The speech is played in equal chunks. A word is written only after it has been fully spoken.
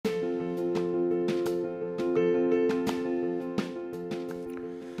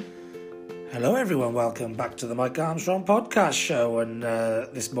Hello everyone, welcome back to the Mike Armstrong podcast show, and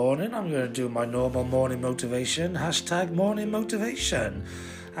this morning I'm going to do my normal morning motivation, #morning motivation.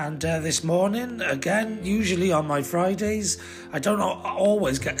 And this morning, again, usually on my Fridays, I don't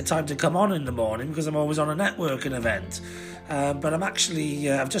always get the time to come on in the morning because I'm always on a networking event. But I'm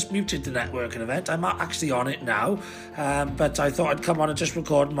actually, I've just muted the networking event. I'm actually on it now. But I thought I'd come on and just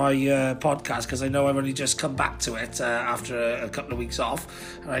record my podcast because I know I've only just come back to it after a couple of weeks off.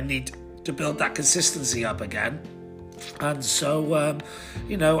 And I need to build that consistency up again. And so, I've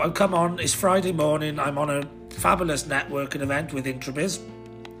come on, it's Friday morning, I'm on a fabulous networking event with Intrabiz,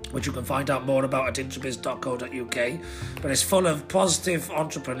 which you can find out more about at intrabiz.co.uk. But it's full of positive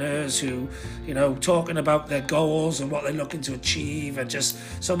entrepreneurs who, talking about their goals and what they're looking to achieve, and just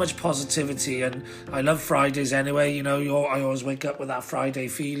so much positivity. And I love Fridays anyway. I always wake up with that Friday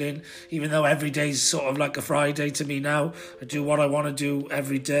feeling, even though every day's sort of like a Friday to me now. I do what I want to do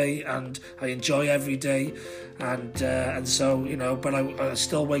every day, and I enjoy every day. And so, but I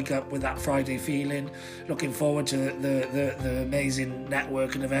still wake up with that Friday feeling, looking forward to the amazing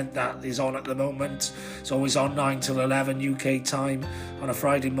networking event that is on at the moment. It's always on 9 till 11 UK time on a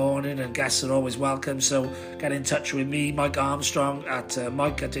Friday morning, and guests are always welcome. So get in touch with me, Mike Armstrong, at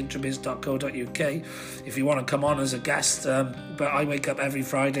mike@intrabiz.co.uk if you want to come on as a guest. But I wake up every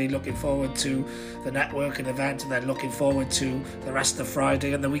Friday looking forward to the networking event, and then looking forward to the rest of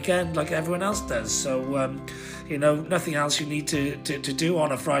Friday and the weekend like everyone else does. So, nothing else you need to do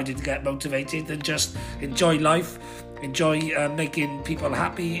on a Friday to get motivated than just enjoy life, enjoy making people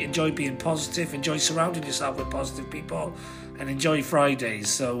happy, enjoy being positive, enjoy surrounding yourself with positive people, and enjoy Fridays.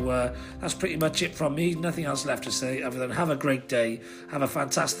 So that's pretty much it from me. Nothing else left to say other than have a great day, have a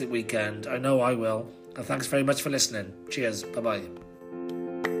fantastic weekend. I know I will. And thanks very much for listening. Cheers. Bye-bye.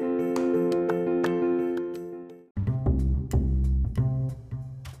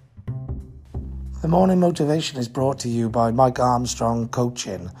 The morning motivation is brought to you by Mike Armstrong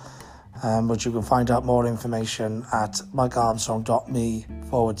Coaching, which you can find out more information at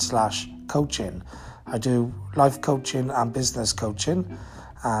mikearmstrong.me/coaching. I do life coaching and business coaching,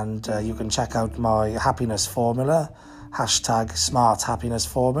 and you can check out my happiness formula, #smart happiness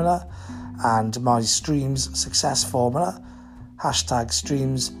formula, and my streams success formula,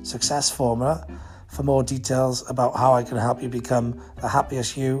 #streams success formula, for more details about how I can help you become the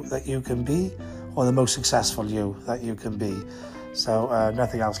happiest you that you can be, or the most successful you that you can be. So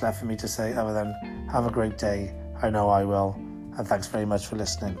nothing else left for me to say other than have a great day. I know I will. And thanks very much for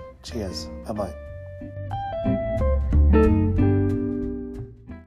listening. Cheers. Bye-bye.